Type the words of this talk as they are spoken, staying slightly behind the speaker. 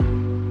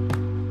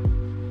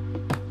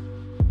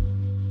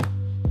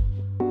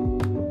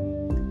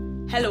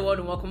Hello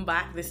and welcome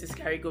back. This is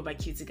Carigo by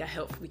Cutica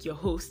Health with your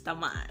host,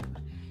 Aman.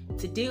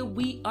 Today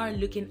we are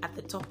looking at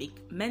the topic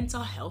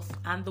mental health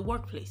and the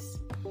workplace.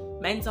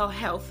 Mental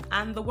health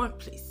and the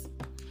workplace.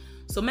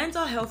 So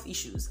mental health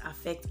issues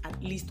affect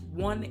at least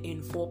 1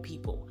 in 4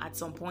 people at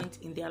some point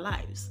in their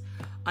lives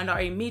and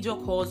are a major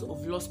cause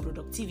of lost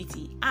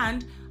productivity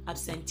and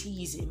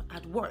absenteeism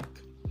at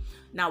work.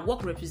 Now,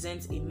 work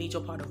represents a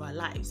major part of our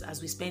lives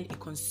as we spend a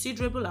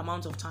considerable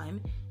amount of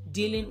time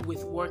dealing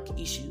with work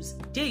issues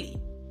daily.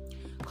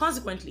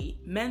 Consequently,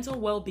 mental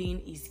well-being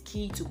is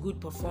key to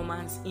good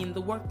performance in the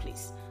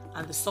workplace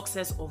and the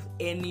success of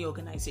any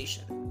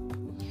organization.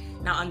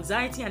 Now,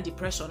 anxiety and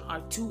depression are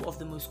 2 of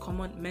the most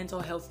common mental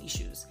health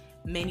issues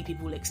many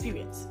people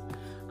experience.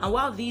 And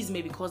while these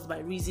may be caused by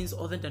reasons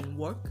other than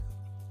work,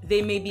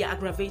 they may be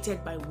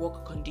aggravated by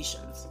work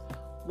conditions.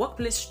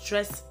 Workplace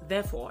stress,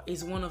 therefore,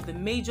 is one of the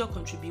major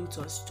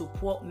contributors to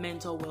poor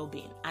mental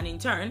well-being and, in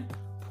turn,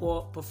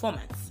 poor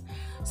performance.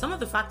 Some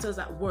of the factors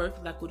at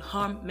work that could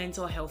harm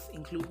mental health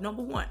include: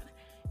 number 1,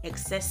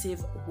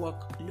 excessive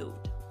workload.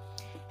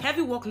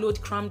 Heavy workload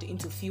crammed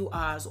into few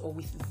hours or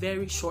with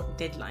very short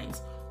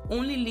deadlines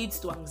only leads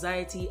to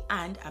anxiety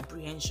and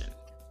apprehension.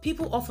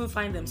 People often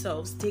find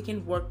themselves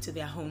taking work to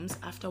their homes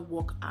after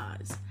work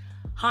hours,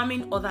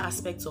 harming other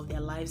aspects of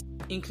their lives,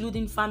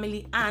 including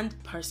family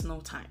and personal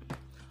time.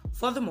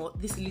 Furthermore,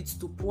 this leads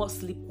to poor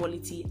sleep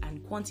quality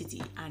and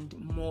quantity and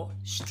more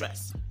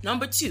stress.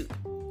 Number 2,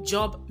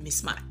 job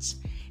mismatch.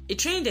 A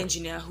trained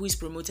engineer who is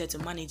promoted to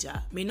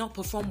manager may not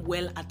perform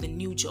well at the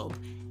new job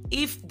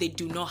if they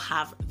do not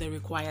have the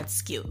required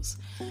skills.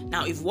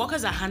 Now, if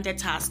workers are handed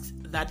tasks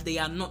that they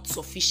are not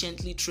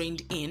sufficiently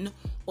trained in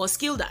or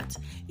skilled at,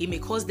 it may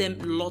cause them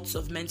lots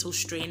of mental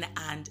strain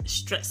and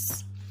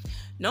stress.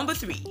 Number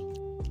 3,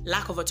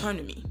 lack of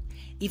autonomy.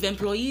 If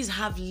employees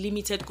have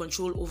limited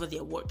control over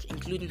their work,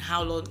 including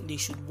how long they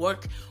should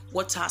work,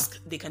 what task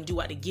they can do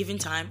at a given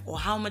time, or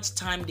how much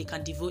time they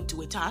can devote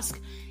to a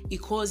task, it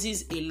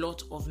causes a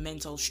lot of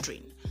mental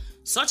strain.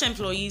 Such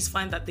employees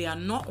find that they are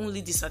not only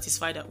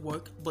dissatisfied at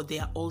work, but they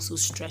are also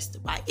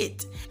stressed by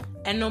it.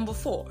 And number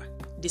 4,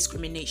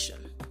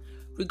 discrimination.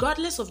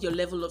 Regardless of your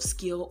level of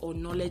skill or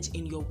knowledge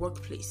in your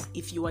workplace,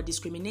 if you are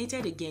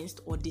discriminated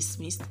against or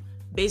dismissed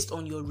based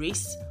on your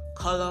race,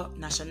 color,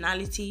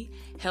 nationality,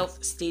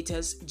 health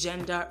status,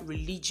 gender,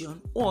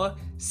 religion, or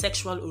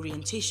sexual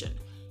orientation,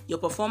 your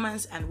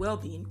performance and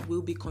well-being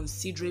will be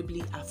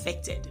considerably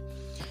affected.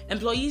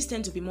 Employees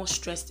tend to be more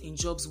stressed in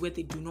jobs where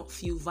they do not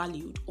feel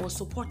valued or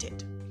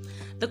supported.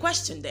 The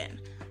question then,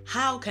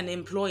 how can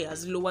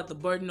employers lower the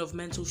burden of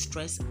mental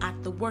stress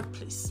at the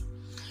workplace?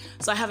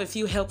 So I have a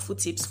few helpful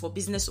tips for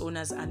business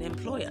owners and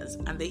employers,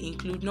 and they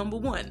include: number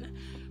 1,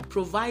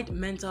 provide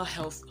mental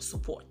health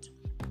support.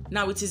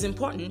 Now, it is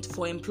important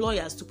for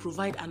employers to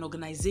provide an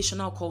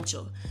organizational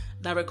culture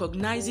that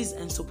recognizes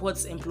and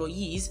supports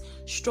employees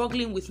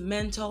struggling with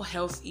mental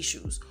health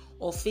issues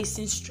or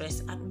facing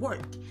stress at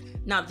work.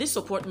 Now, this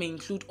support may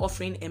include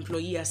offering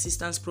employee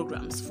assistance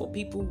programs for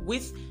people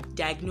with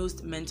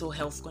diagnosed mental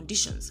health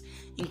conditions,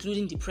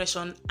 including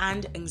depression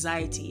and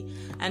anxiety,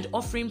 and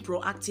offering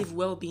proactive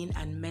well-being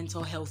and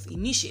mental health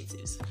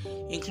initiatives,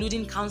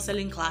 including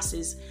counseling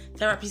classes,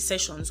 therapy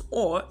sessions,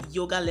 or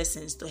yoga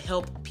lessons to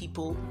help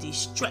people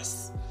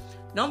de-stress.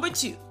 Number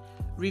 2,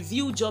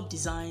 review job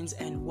designs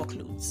and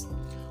workloads.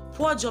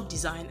 Poor job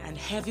design and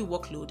heavy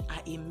workload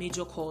are a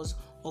major cause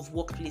of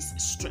workplace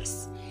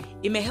stress.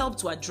 It may help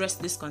to address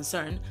this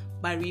concern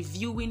by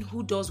reviewing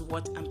who does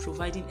what and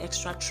providing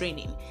extra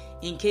training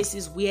in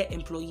cases where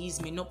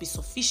employees may not be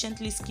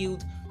sufficiently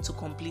skilled to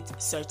complete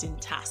certain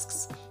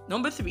tasks.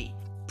 Number 3,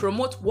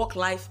 promote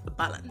work-life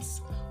balance.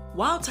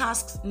 While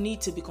tasks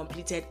need to be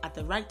completed at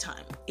the right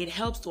time, it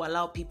helps to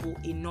allow people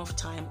enough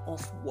time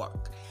off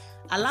work.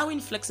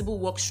 Allowing flexible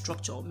work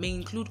structure may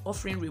include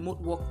offering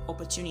remote work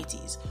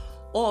opportunities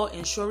or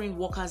ensuring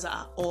workers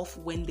are off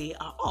when they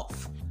are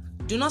off.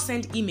 Do not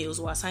send emails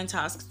or assign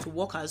tasks to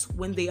workers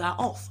when they are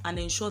off, and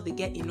ensure they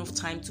get enough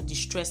time to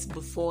de-stress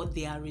before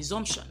their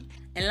resumption.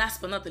 And last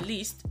but not the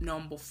least,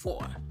 number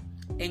 4,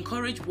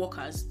 encourage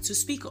workers to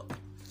speak up.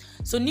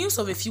 So news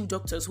of a few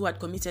doctors who had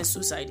committed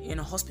suicide in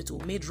a hospital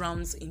made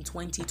rounds in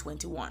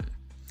 2021.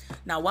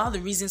 Now, while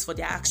the reasons for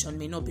their action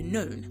may not be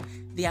known,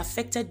 the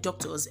affected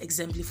doctors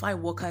exemplify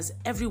workers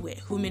everywhere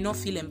who may not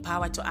feel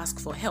empowered to ask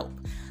for help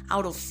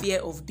out of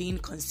fear of being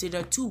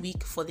considered too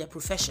weak for their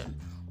profession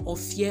or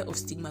fear of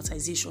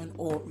stigmatization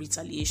or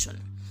retaliation.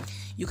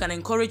 You can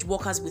encourage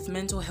workers with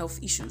mental health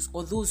issues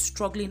or those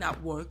struggling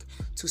at work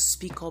to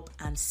speak up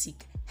and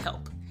seek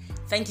help.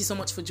 Thank you so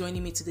much for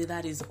joining me today.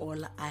 That is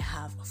all I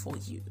have for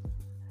you.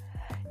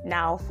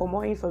 Now, for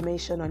more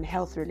information on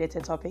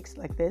health-related topics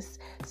like this,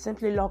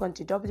 simply log on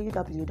to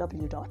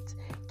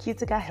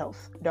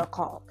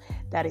www.cuticahealth.com.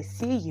 That is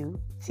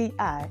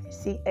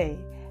CUTICA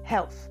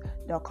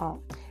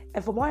health.com.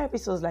 And for more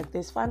episodes like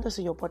this, find us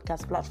on your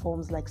podcast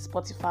platforms like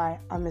Spotify,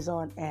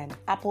 Amazon, and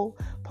Apple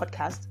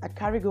Podcasts at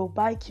Carigo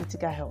by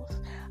Cutica Health.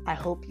 I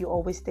hope you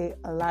always stay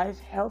alive,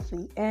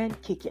 healthy, and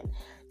kicking.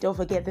 Don't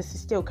forget, this is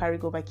still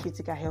Carigo by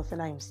Cutica Health,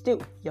 and I am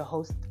still your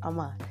host,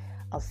 Aman.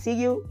 I'll see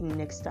you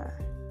next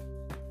time.